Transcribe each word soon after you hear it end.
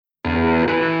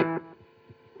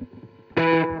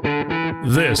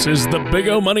This is the Big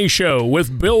O Money Show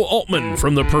with Bill Altman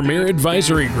from the Premier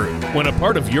Advisory Group. When a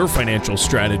part of your financial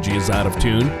strategy is out of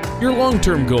tune, your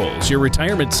long-term goals, your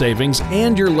retirement savings,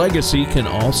 and your legacy can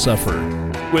all suffer.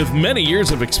 With many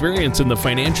years of experience in the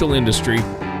financial industry,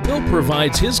 Bill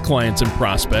provides his clients and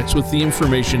prospects with the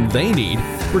information they need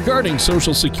regarding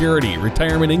Social Security,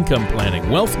 retirement income planning,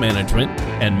 wealth management,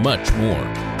 and much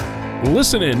more.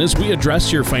 Listen in as we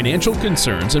address your financial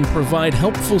concerns and provide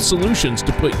helpful solutions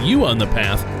to put you on the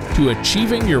path to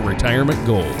achieving your retirement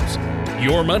goals.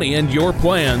 Your money and your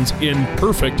plans in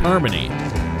perfect harmony.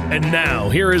 And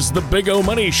now, here is the Big O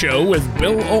Money Show with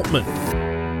Bill Altman.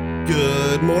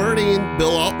 Good morning.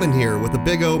 Bill Altman here with the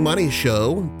Big O Money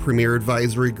Show, Premier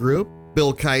Advisory Group.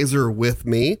 Bill Kaiser with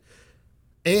me.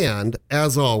 And,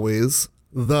 as always,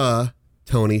 the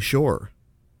Tony Shore.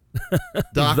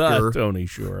 Doctor The Tony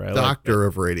Shore. Doctor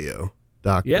of radio.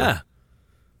 Doctor. Yeah.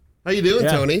 How you doing,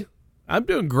 Tony? I'm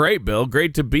doing great, Bill.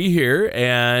 Great to be here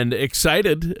and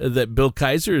excited that Bill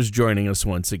Kaiser is joining us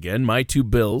once again. My two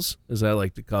Bills, as I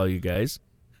like to call you guys.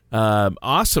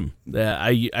 Awesome.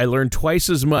 I learned twice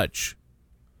as much.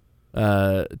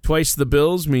 Twice the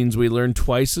Bills means we learn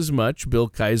twice as much. Bill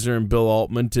Kaiser and Bill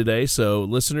Altman today. So,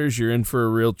 listeners, you're in for a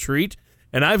real treat.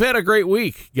 And I've had a great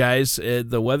week, guys.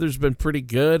 The weather's been pretty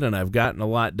good, and I've gotten a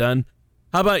lot done.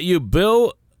 How about you,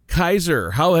 Bill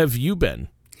Kaiser? How have you been?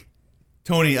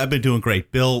 Tony, I've been doing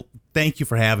great. Bill, thank you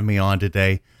for having me on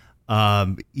today.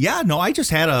 I just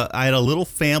had a little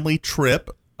family trip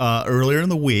earlier in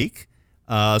the week,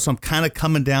 so I'm kind of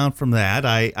coming down from that.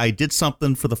 I did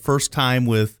something for the first time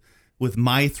with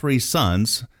my three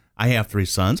sons. I have three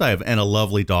sons. And a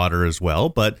lovely daughter as well,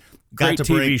 but. Great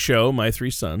TV show, My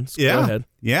Three Sons. Yeah, go ahead.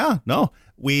 Yeah, no,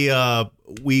 we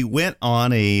went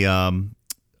on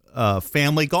a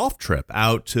family golf trip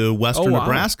out to western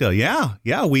Nebraska.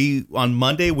 Yeah. We on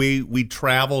Monday we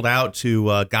traveled out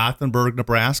to Gothenburg,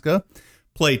 Nebraska,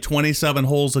 played 27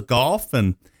 holes of golf,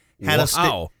 and had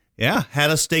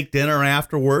a steak dinner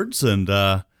afterwards, and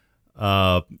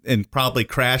probably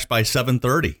crashed by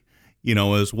 7:30.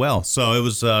 As well. So it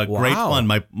was great fun.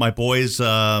 My boys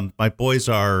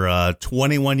are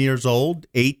 21 years old,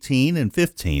 18, and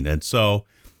 15, and so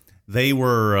they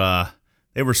were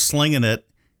slinging it,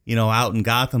 out in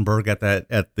Gothenburg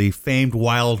at the famed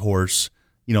Wild Horse,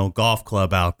 golf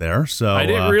club out there. So I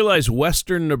didn't realize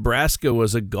Western Nebraska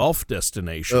was a golf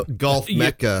destination. Golf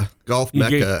Mecca.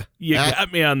 You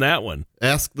got me on that one.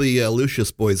 Ask the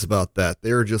Lucius boys about that.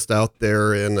 They were just out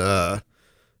there in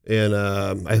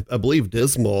I believe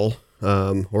Dismal,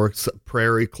 or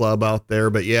Prairie Club out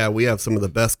there. But yeah, we have some of the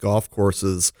best golf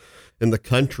courses in the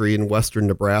country in western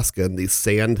Nebraska and these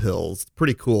sand hills.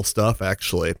 Pretty cool stuff,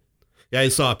 actually. Yeah, I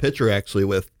saw a picture actually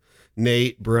with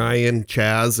Nate, Brian,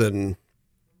 Chaz, and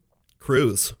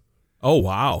Cruz. Oh,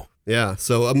 wow. Yeah,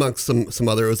 so amongst some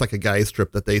other, it was like a guy's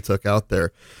trip that they took out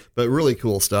there, but really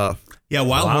cool stuff. Yeah,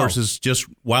 Wild Horse is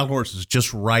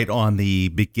just right on the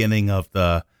beginning of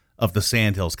the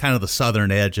sandhills, kind of the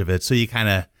southern edge of it. So you kind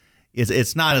of,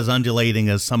 it's not as undulating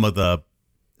as some of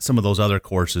those other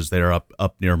courses that are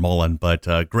up near Mullen,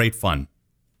 but great fun.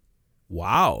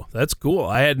 Wow, that's cool.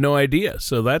 I had no idea.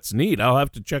 So that's neat. I'll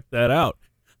have to check that out.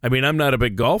 I mean, I'm not a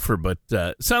big golfer, but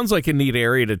sounds like a neat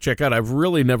area to check out. I've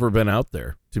really never been out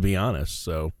there, to be honest.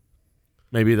 So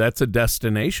maybe that's a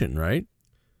destination, right?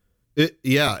 It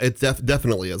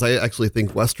definitely is. I actually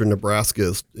think western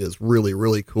Nebraska is really,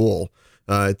 really cool.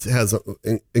 It has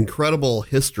an incredible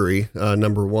history,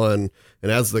 number one.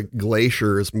 And as the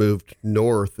glaciers moved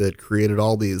north, it created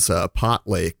all these pot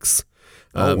lakes.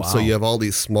 So you have all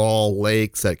these small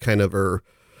lakes that kind of are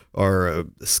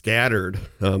scattered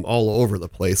all over the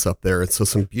place up there. And so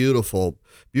some beautiful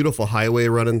highway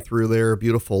running through there,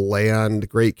 beautiful land,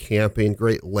 great camping,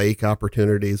 great lake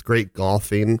opportunities, great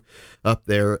golfing up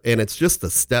there. And it's just a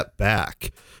step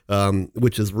back,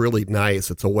 which is really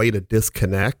nice. It's a way to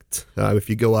disconnect. If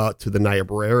you go out to the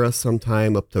Niobrara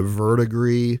sometime, up to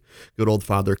Verdigris, good old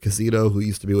Father Casito, who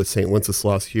used to be with St.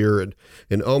 Wenceslaus here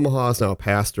in Omaha, is now a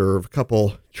pastor of a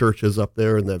couple churches up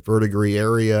there in the Verdigris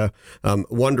area.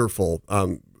 Wonderful,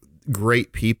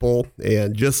 great people,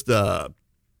 and just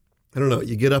I don't know.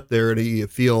 You get up there and you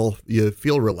feel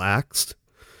relaxed.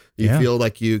 You feel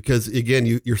like because again,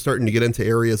 you're starting to get into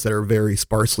areas that are very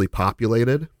sparsely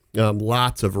populated.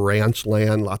 Lots of ranch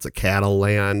land, lots of cattle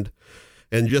land,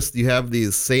 and just you have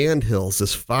these sand hills,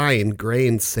 this fine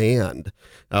grained sand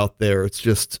out there. It's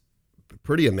just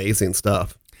pretty amazing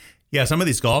stuff. Yeah, some of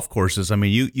these golf courses, I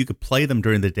mean, you could play them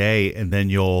during the day, and then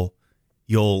you'll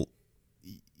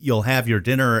have your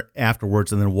dinner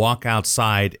afterwards, and then walk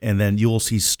outside, and then you'll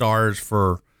see so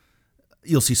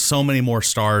many more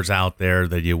stars out there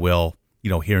than you will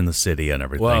here in the city and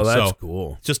everything. Well, that's so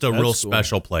cool. It's just a real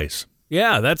special place.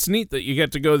 Yeah, that's neat that you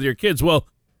get to go with your kids. Well,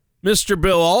 Mr.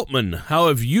 Bill Altman, how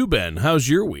have you been? How's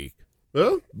your week?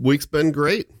 Well, week's been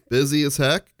great. Busy as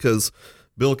heck because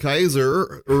Bill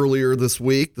Kaiser earlier this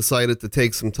week decided to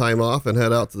take some time off and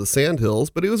head out to the Sandhills,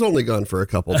 but he was only gone for a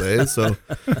couple days, so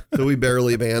we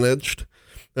barely managed.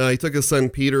 He took his son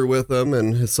Peter with him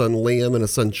and his son Liam and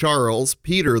his son Charles.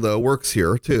 Peter, though, works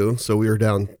here, too, so we were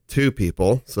down 2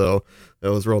 people. So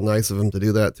that was real nice of him to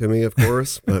do that to me, of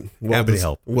course. But happy to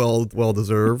help. Well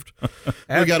deserved.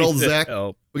 We got old Zach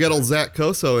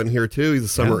Coso in here, too. He's a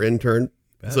summer intern.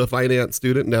 He's a finance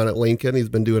student down at Lincoln. He's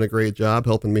been doing a great job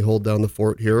helping me hold down the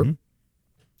fort here.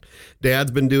 Mm-hmm.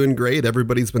 Dad's been doing great.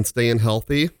 Everybody's been staying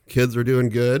healthy. Kids are doing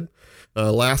good.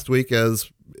 Last week, as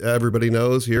everybody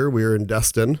knows here, we were in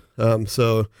Destin.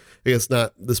 So I guess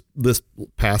not this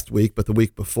past week, but the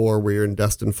week before we were in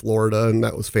Destin, Florida, and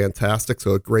that was fantastic.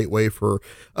 So a great way for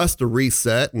us to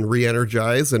reset and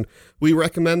re-energize. And we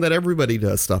recommend that everybody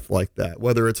does stuff like that,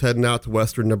 whether it's heading out to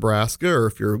Western Nebraska or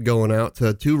if you're going out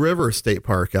to Two Rivers State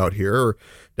Park out here or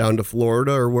down to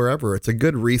Florida or wherever. It's a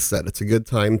good reset. It's a good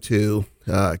time to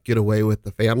get away with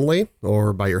the family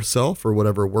or by yourself or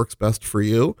whatever works best for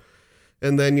you.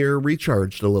 And then you're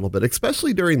recharged a little bit,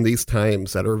 especially during these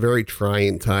times that are very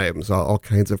trying times, all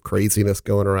kinds of craziness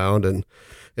going around and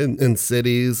in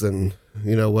cities and,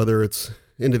 whether it's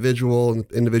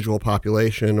individual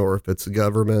population or if it's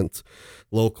government,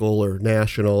 local or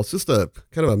national. It's just a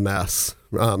kind of a mess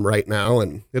right now.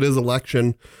 And it is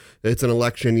election. It's an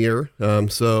election year.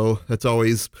 So it's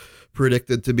always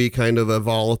predicted to be kind of a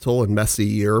volatile and messy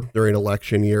year during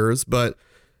election years, but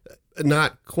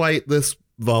not quite this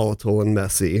volatile and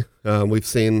messy. We've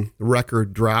seen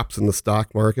record drops in the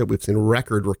stock market. We've seen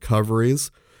record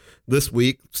recoveries. This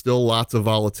week, still lots of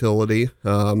volatility,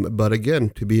 but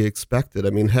again, to be expected. I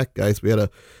mean, heck, guys, we had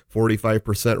a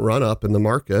 45% run up in the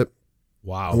market.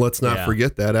 Wow. Let's not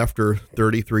forget that after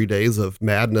 33 days of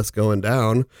madness going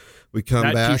down, we come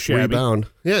not back, rebound.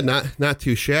 Yeah, not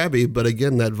too shabby, but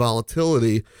again, that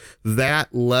volatility,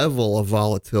 that level of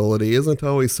volatility isn't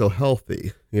always so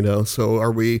healthy, So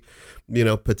are we,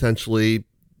 potentially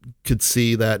could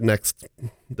see that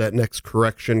next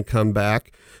correction come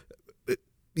back?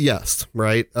 Yes,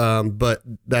 right? But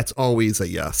that's always a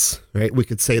yes, right? We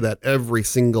could say that every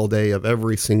single day of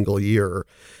every single year.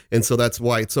 And so that's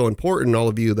why it's so important, all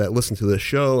of you that listen to this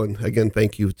show. And again,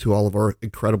 thank you to all of our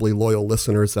incredibly loyal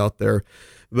listeners out there.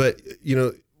 But,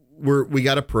 we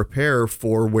got to prepare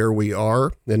for where we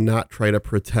are and not try to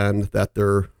pretend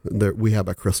that we have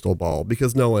a crystal ball,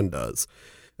 because no one does.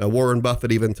 Warren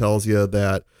Buffett even tells you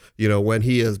that, when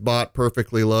he has bought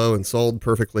perfectly low and sold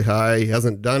perfectly high, he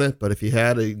hasn't done it, but if he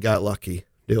had, he got lucky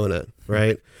doing it,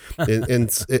 right? and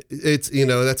it's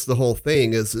that's the whole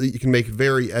thing, is you can make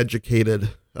very educated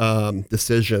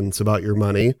decisions about your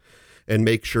money and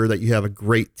make sure that you have a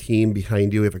great team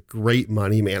behind you. We have a great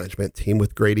money management team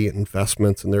with Gradient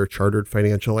Investments, and they're chartered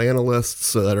financial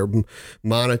analysts that are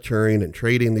monitoring and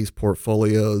trading these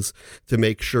portfolios to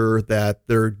make sure that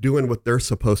they're doing what they're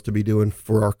supposed to be doing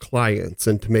for our clients,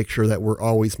 and to make sure that we're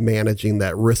always managing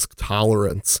that risk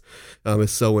tolerance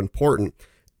is so important.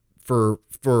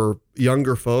 For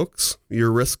younger folks,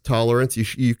 your risk tolerance,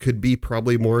 you could be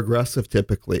probably more aggressive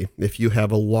typically if you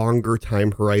have a longer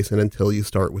time horizon until you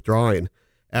start withdrawing.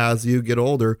 As you get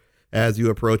older, as you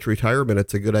approach retirement,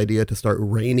 it's a good idea to start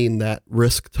reining that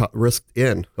risk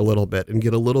in a little bit and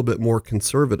get a little bit more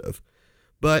conservative.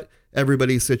 But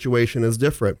everybody's situation is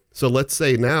different. So let's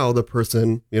say now the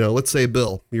person, let's say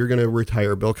Bill, you're going to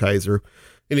retire, Bill Kaiser.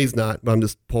 And he's not, but I'm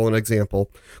just pulling an example.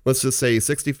 Let's just say he's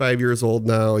 65 years old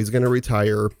now. He's going to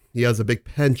retire. He has a big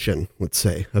pension, let's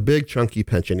say, a big chunky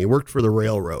pension. He worked for the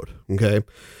railroad, okay?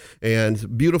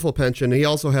 And beautiful pension. He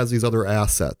also has these other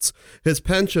assets. His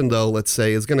pension, though, let's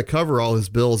say, is going to cover all his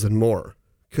bills and more.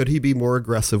 Could he be more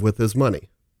aggressive with his money,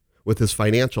 with his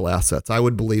financial assets? I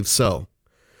would believe so.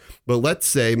 But let's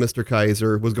say Mr.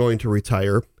 Kaiser was going to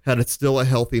retire, had still a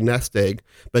healthy nest egg,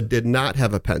 but did not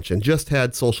have a pension, just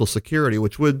had Social Security,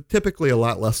 which would typically a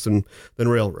lot less than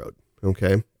railroad,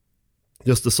 okay?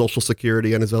 Just the Social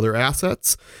Security and his other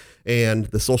assets, and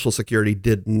the Social Security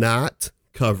did not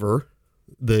cover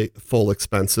the full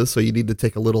expenses, so you need to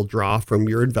take a little draw from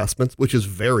your investments, which is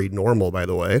very normal, by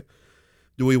the way.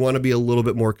 Do we want to be a little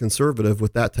bit more conservative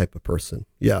with that type of person?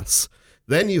 Yes.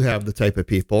 Then you have the type of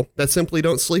people that simply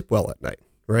don't sleep well at night,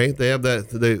 right? They have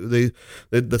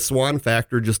the swan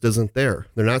factor just isn't there.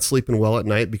 They're not sleeping well at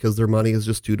night because their money is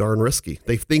just too darn risky.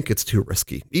 They think it's too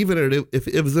risky. Even if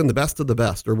it was in the best of the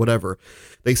best or whatever,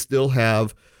 they still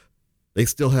have they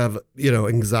still have,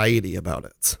 anxiety about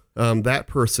it. That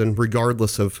person,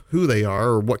 regardless of who they are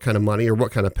or what kind of money or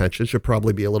what kind of pension, should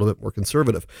probably be a little bit more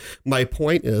conservative. My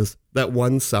point is that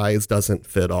one size doesn't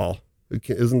fit all.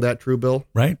 Isn't that true, Bill?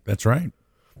 Right. That's right.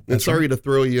 And sorry to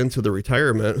throw you into the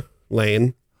retirement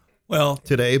lane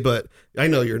today, but I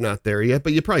know you're not there yet,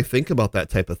 but you probably think about that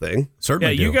type of thing.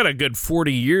 Certainly do. You got a good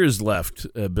 40 years left,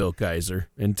 Bill Kaiser,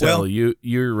 until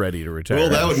you're ready to retire. Well,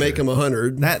 that would make him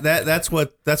 100. That's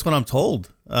what I'm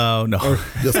told. Oh, no. Or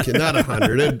just kidding, not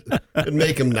 100. It'd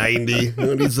make him 90.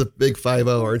 He's a big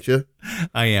 5-0, aren't you?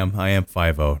 I am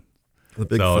 5-0. The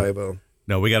big 5-0.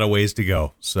 No, we got a ways to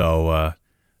go. So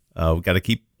we got to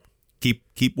keep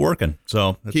working.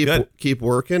 So that's good. Keep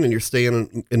working, and you're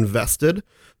staying invested.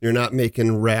 You're not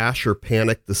making rash or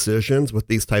panic decisions with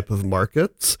these type of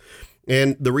markets.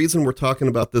 And the reason we're talking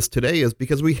about this today is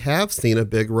because we have seen a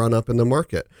big run up in the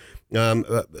market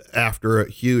after a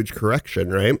huge correction,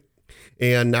 right?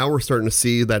 And now we're starting to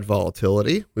see that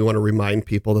volatility. We want to remind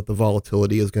people that the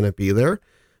volatility is going to be there,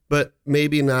 but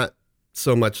maybe not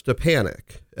so much to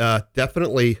panic.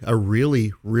 Definitely a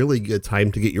really, really good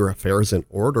time to get your affairs in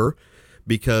order,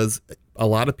 because a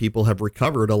lot of people have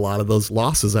recovered a lot of those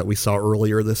losses that we saw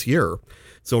earlier this year.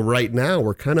 So right now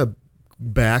we're kind of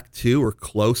back to or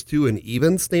close to an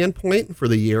even standpoint for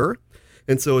the year.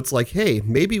 And so it's like, hey,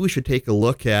 maybe we should take a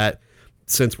look at,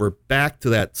 since we're back to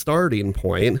that starting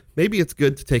point, maybe it's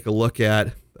good to take a look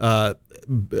at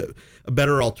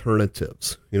better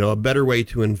alternatives, a better way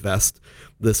to invest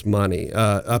this money,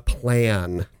 a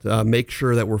plan, make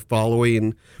sure that we're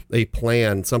following a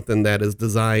plan, something that is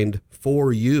designed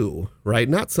for you, right?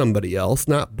 Not somebody else,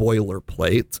 not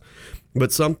boilerplate,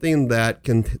 but something that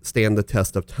can stand the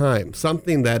test of time.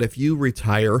 Something that if you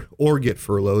retire or get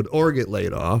furloughed or get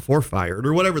laid off or fired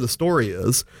or whatever the story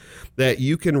is, that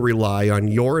you can rely on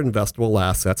your investable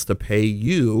assets to pay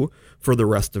you for the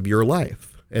rest of your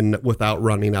life and without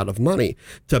running out of money,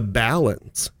 to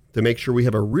balance, to make sure we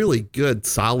have a really good,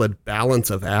 solid balance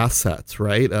of assets,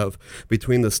 right? Of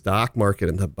between the stock market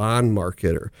and the bond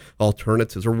market or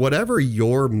alternatives or whatever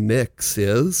your mix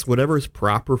is, whatever is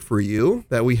proper for you,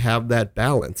 that we have that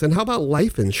balance. And how about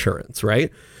life insurance, right?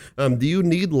 Do you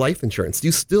need life insurance? Do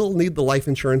you still need the life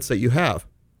insurance that you have?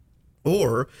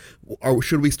 Or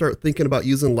should we start thinking about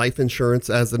using life insurance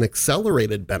as an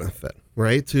accelerated benefit,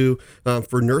 right?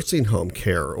 For nursing home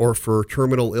care or for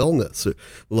terminal illness,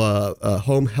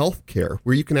 home health care,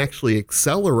 where you can actually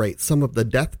accelerate some of the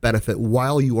death benefit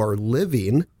while you are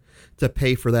living to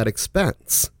pay for that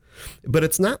expense. But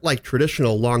it's not like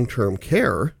traditional long-term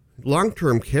care.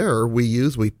 Long-term care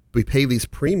we pay these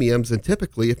premiums, and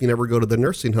typically if you never go to the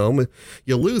nursing home,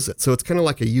 you lose it. So it's kind of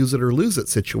like a use it or lose it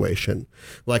situation,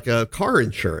 like a car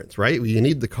insurance, right? You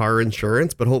need the car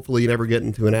insurance, but hopefully you never get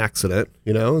into an accident,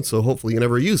 and so hopefully you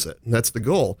never use it. And that's the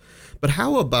goal. But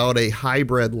how about a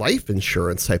hybrid life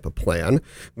insurance type of plan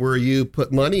where you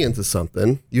put money into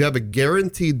something, you have a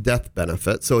guaranteed death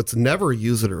benefit, so it's never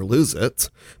use it or lose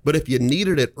it. But if you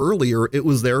needed it earlier, it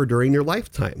was there during your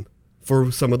lifetime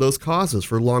for some of those causes,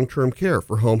 for long-term care,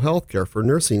 for home health care, for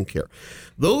nursing care.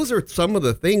 Those are some of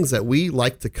the things that we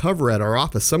like to cover at our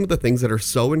office, some of the things that are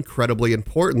so incredibly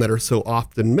important that are so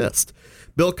often missed.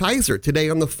 Bill Kaiser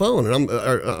today on the phone, and I'm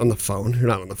on the phone. You're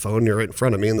not on the phone. You're right in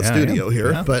front of me in the studio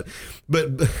here. Yeah. But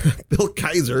Bill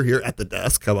Kaiser here at the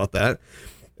desk. How about that?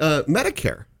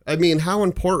 Medicare. I mean, how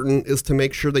important is to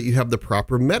make sure that you have the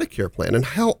proper Medicare plan? And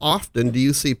how often do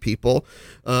you see people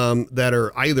that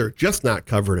are either just not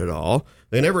covered at all,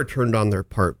 they never turned on their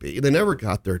Part B, they never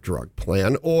got their drug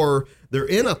plan, or they're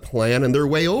in a plan and they're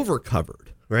way over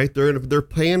covered, right? They're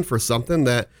paying for something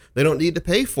that they don't need to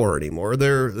pay for anymore.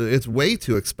 It's way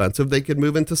too expensive. They could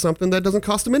move into something that doesn't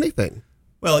cost them anything.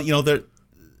 Well,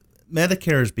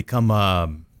 Medicare has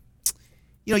become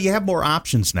you have more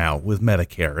options now with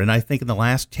Medicare, and I think in the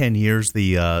last 10 years,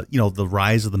 the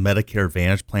rise of the Medicare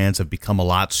Advantage plans have become a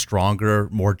lot stronger,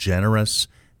 more generous.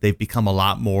 They've become a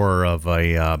lot more of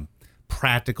a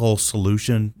practical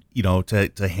solution,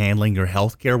 to handling your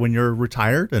health care when you're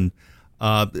retired. And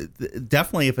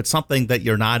definitely, if it's something that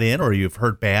you're not in or you've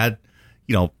heard bad,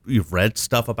 you've read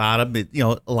stuff about them.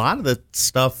 A lot of the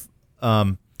stuff.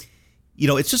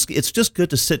 It's just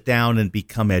good to sit down and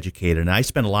become educated. And I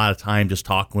spend a lot of time just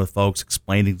talking with folks,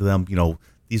 explaining to them,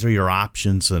 these are your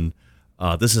options and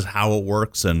this is how it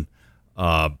works. And,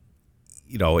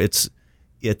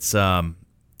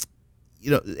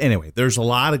 anyway, there's a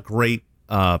lot of great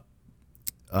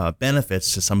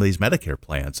benefits to some of these Medicare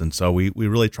plans. And so we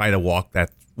really try to walk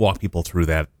people through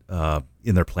that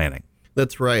in their planning.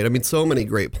 That's right. I mean, so many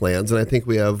great plans, and I think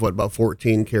we have, about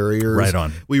 14 carriers. Right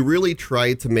on. We really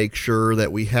try to make sure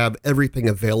that we have everything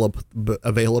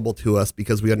available to us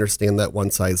because we understand that one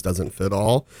size doesn't fit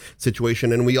all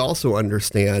situation, and we also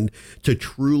understand to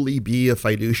truly be a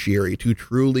fiduciary, to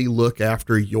truly look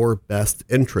after your best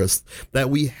interests, that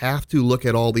we have to look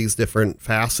at all these different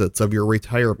facets of your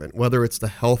retirement, whether it's the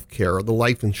health care or the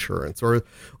life insurance or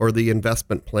the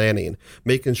investment planning,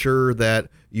 making sure that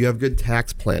you have good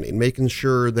tax planning, making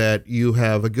sure that you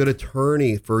have a good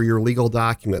attorney for your legal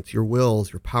documents, your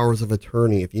wills, your powers of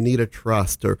attorney, if you need a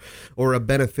trust or a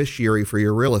beneficiary for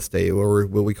your real estate, or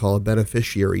what we call a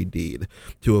beneficiary deed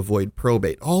to avoid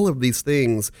probate. All of these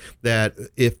things that,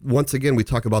 if once again we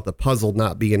talk about the puzzle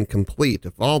not being complete,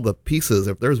 if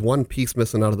there's one piece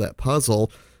missing out of that puzzle,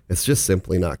 it's just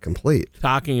simply not complete.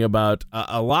 Talking about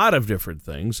a lot of different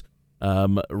things,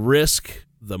 risk,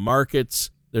 the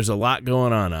markets. There's a lot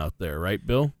going on out there, right,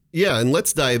 Bill? Yeah, and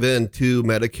let's dive into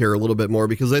Medicare a little bit more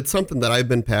because it's something that I've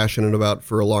been passionate about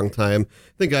for a long time.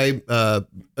 I think I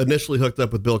initially hooked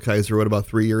up with Bill Kaiser, about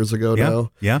 3 years ago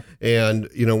now? Yeah. And,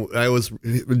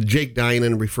 Jake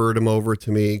Dinan referred him over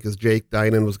to me because Jake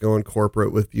Dinan was going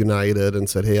corporate with United and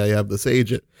said, hey, I have this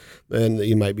agent, and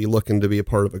you might be looking to be a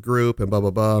part of a group and blah,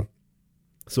 blah, blah.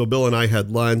 So Bill and I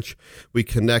had lunch, we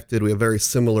connected, we have very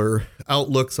similar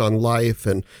outlooks on life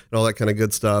and all that kind of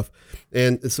good stuff.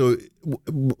 And so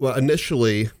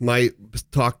initially my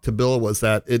talk to Bill was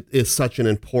that it is such an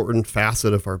important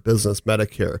facet of our business,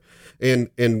 Medicare,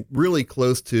 and really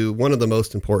close to one of the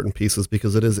most important pieces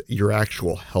because it is your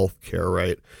actual health care,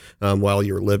 right? While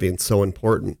you're living, so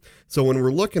important. So when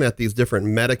we're looking at these different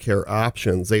Medicare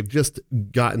options, they've just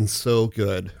gotten so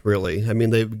good, really. I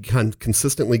mean, they've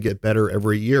consistently get better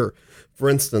every year. For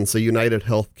instance, a United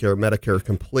Healthcare Medicare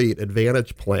Complete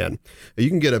Advantage plan. You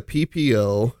can get a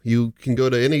PPO. You can go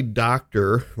to any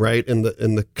doctor, right, in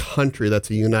the country that's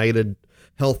a United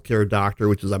Healthcare doctor,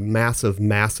 which is a massive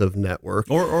network.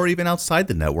 Or even outside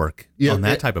the network on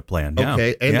that type of plan. Yeah.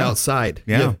 Okay, and outside.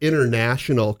 Yeah. You have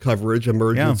international coverage,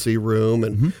 emergency room,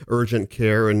 and urgent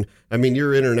care. And I mean,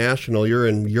 you're international, you're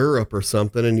in Europe or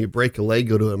something, and you break a leg,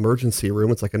 go to an emergency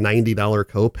room. It's like a $90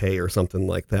 copay or something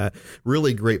like that.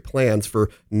 Really great plans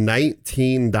for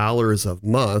 $19 a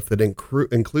month. It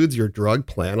includes your drug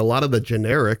plan. A lot of the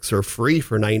generics are free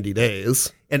for 90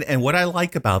 days. And what I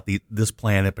like about this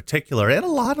plan in particular, and a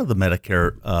lot of the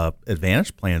Medicare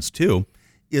Advantage plans too,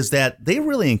 is that they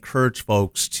really encourage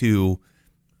folks to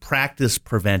practice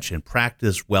prevention,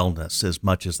 practice wellness as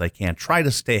much as they can, try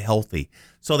to stay healthy.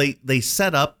 So they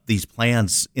set up these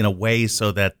plans in a way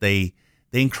so that they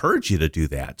encourage you to do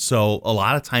that. So a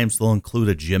lot of times they'll include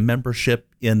a gym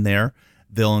membership in there.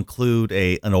 They'll include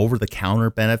an over-the-counter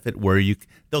benefit where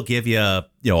they'll give you a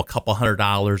couple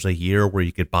 $100 a year where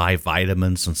you could buy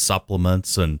vitamins and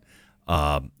supplements and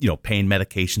pain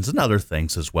medications and other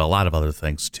things as well. A lot of other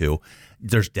things too.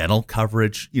 There's dental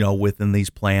coverage, within these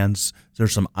plans.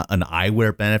 There's an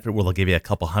eyewear benefit where they'll give you a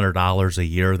couple $100 a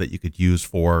year that you could use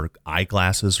for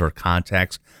eyeglasses or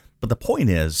contacts. But the point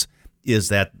is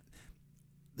that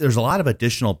there's a lot of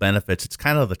additional benefits. It's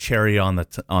kind of the cherry on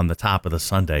the top of the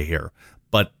sundae here.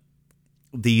 But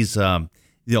these,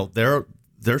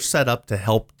 they're set up to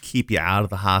help keep you out of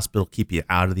the hospital, keep you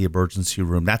out of the emergency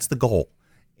room. That's the goal.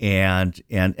 And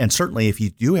certainly if you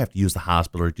do have to use the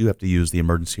hospital or do have to use the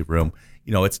emergency room,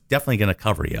 it's definitely going to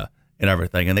cover you and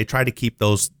everything. And they try to keep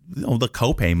those, the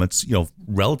co-payments,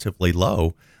 relatively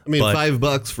low. I mean,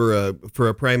 $5 for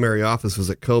a primary office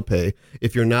visit copay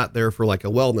if you're not there for like a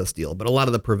wellness deal. But a lot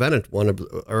of the preventive ones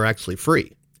are actually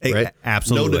free, right?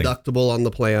 Absolutely. No deductible on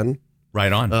the plan.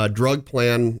 Right on. Drug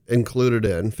plan included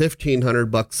in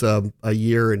 $1,500 a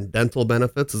year in dental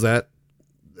benefits.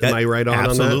 Am I right on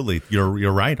absolutely. that? Absolutely.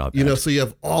 You're right on that. So you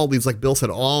have all these, like Bill said,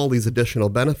 all these additional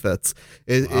benefits.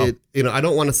 I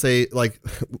don't want to say like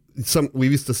we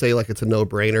used to say like it's a no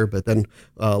brainer, but then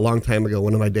a long time ago,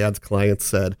 one of my dad's clients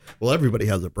said, well, everybody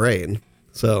has a brain.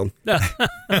 So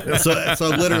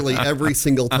literally every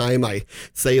single time I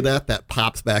say that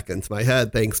pops back into my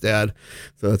head. Thanks, Dad.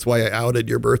 So that's why I outed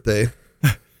your birthday.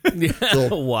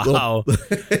 Wow.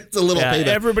 It's a little payback.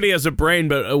 Everybody has a brain,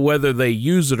 but whether they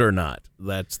use it or not,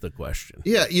 that's the question.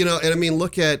 Yeah, and I mean,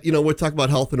 look at, we're talking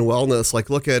about health and wellness. Like,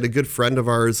 look at a good friend of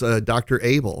ours, Dr.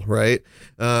 Abel, right?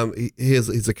 He's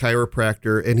a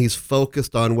chiropractor, and he's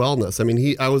focused on wellness. I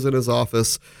mean, I was in his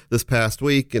office this past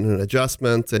week in an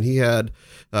adjustment, and he had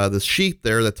this sheet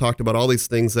there that talked about all these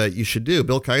things that you should do.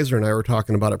 Bill Kaiser and I were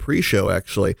talking about a pre-show,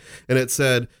 actually, and it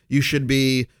said you should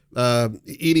be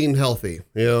eating healthy,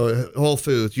 whole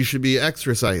foods. You should be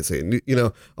exercising,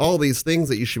 all these things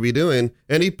that you should be doing.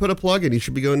 And he put a plug in. You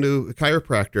should be going to a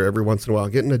chiropractor every once in a while,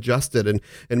 getting adjusted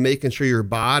and making sure your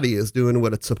body is doing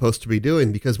what it's supposed to be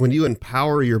doing. Because when you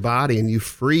empower your body and you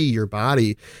free your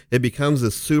body, it becomes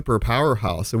a super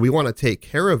powerhouse. And we want to take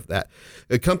care of that.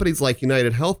 Companies like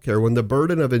United Healthcare, when the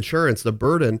burden of insurance, the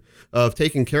burden of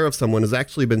taking care of someone has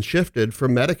actually been shifted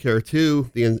from Medicare to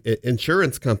the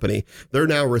insurance company, they're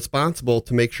now responsible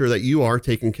to make sure that you are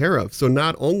taken care of. So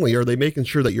not only are they making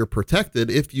sure that you're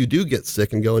protected if you do get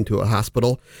sick and go into a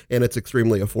hospital, and it's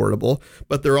extremely affordable,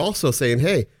 but they're also saying,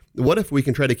 hey, what if we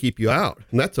can try to keep you out?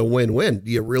 And that's a win-win.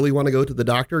 Do you really want to go to the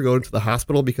doctor, go into the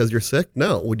hospital because you're sick?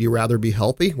 No. Would you rather be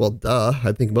healthy? Well, duh.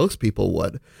 I think most people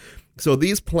would. So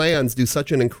these plans do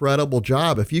such an incredible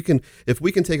job. If we can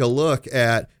take a look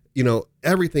at,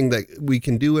 everything that we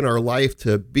can do in our life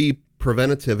to be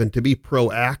preventative and to be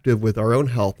proactive with our own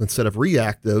health instead of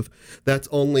reactive, that's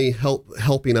only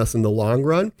helping us in the long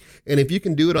run. And if you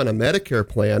can do it on a Medicare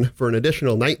plan for an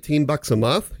additional $19 a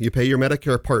month, you pay your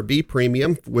Medicare Part B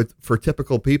premium, for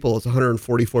typical people it's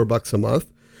 $144 a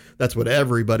month. That's what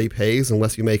everybody pays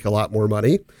unless you make a lot more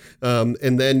money.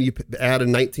 And then you add a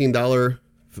 $19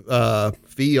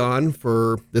 fee on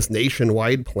for this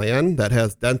nationwide plan that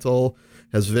has dental,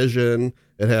 has vision,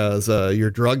 it has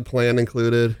your drug plan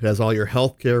included, it has all your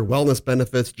healthcare, wellness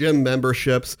benefits, gym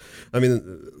memberships. I mean,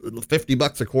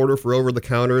 $50 a quarter for over the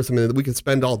counters. I mean, we could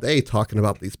spend all day talking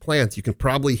about these plans. You can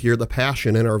probably hear the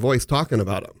passion in our voice talking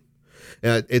about them.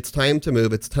 It's time to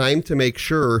move. It's time to make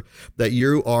sure that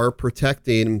you are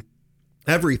protecting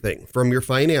everything from your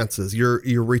finances, your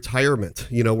retirement.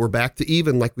 We're back to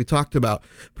even, like we talked about,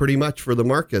 pretty much for the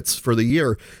markets for the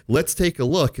year. Let's take a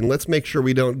look and let's make sure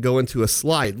we don't go into a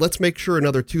slide. Let's make sure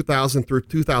another 2000 through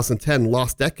 2010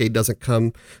 lost decade doesn't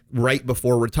come right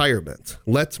before retirement.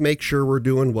 Let's make sure we're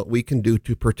doing what we can do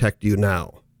to protect you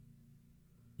now.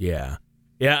 Yeah,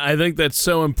 I think that's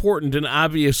so important. And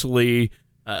obviously,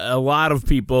 a lot of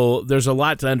people, there's a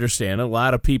lot to understand. A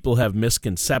lot of people have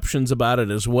misconceptions about it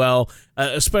as well,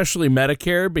 especially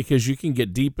Medicare, because you can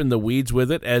get deep in the weeds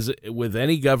with it. As with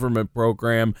any government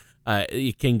program,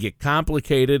 it can get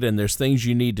complicated, and there's things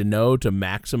you need to know to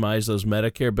maximize those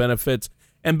Medicare benefits.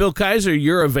 And Bill Kaiser,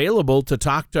 you're available to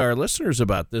talk to our listeners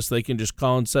about this. They can just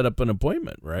call and set up an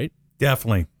appointment, right?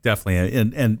 Definitely.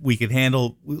 And we could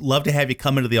we'd love to have you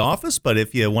come into the office, but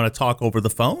if you want to talk over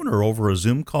the phone or over a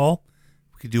Zoom call,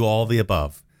 could do all the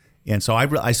above. And so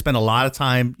I spend a lot of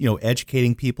time,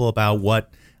 educating people about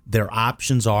what their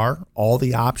options are, all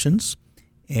the options,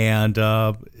 and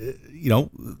and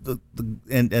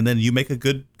then you make a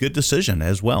good decision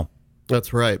as well.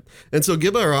 That's right. And so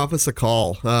give our office a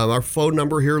call. Our phone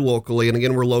number here locally, and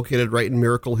again, we're located right in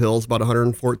Miracle Hills, about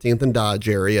 114th and Dodge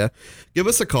area. Give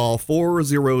us a call,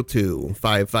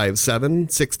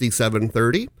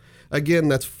 402-557-6730. Again,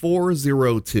 that's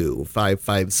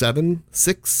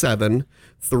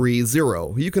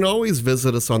 402-557-6730. You can always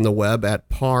visit us on the web at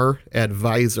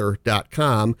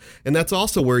paradvisor.com, and that's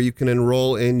also where you can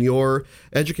enroll in your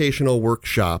educational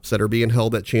workshops that are being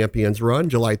held at Champions Run,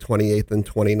 July 28th and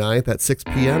 29th at 6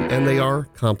 p.m., and they are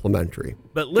complimentary.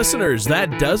 But listeners,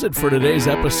 that does it for today's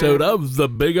episode of The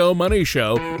Big O Money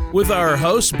Show with our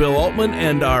host, Bill Altman,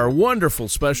 and our wonderful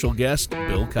special guest,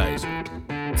 Bill Kaiser.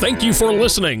 Thank you for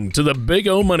listening to The Big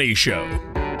O Money Show.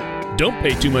 Don't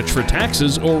pay too much for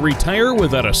taxes or retire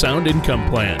without a sound income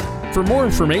plan. For more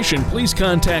information, please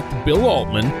contact Bill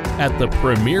Altman at the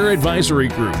Premier Advisory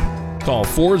Group. Call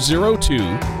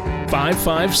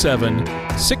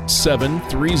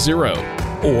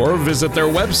 402-557-6730 or visit their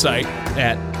website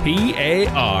at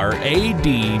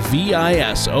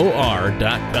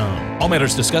paradvisor.com. All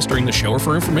matters discussed during the show are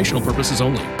for informational purposes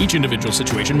only. Each individual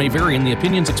situation may vary, and the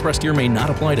opinions expressed here may not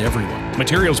apply to everyone.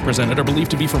 Materials presented are believed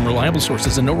to be from reliable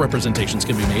sources, and no representations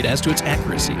can be made as to its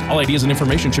accuracy. All ideas and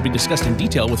information should be discussed in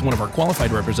detail with one of our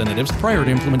qualified representatives prior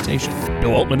to implementation.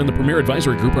 Bill Altman and the Premier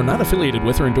Advisory Group are not affiliated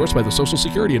with or endorsed by the Social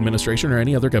Security Administration or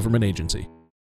any other government agency.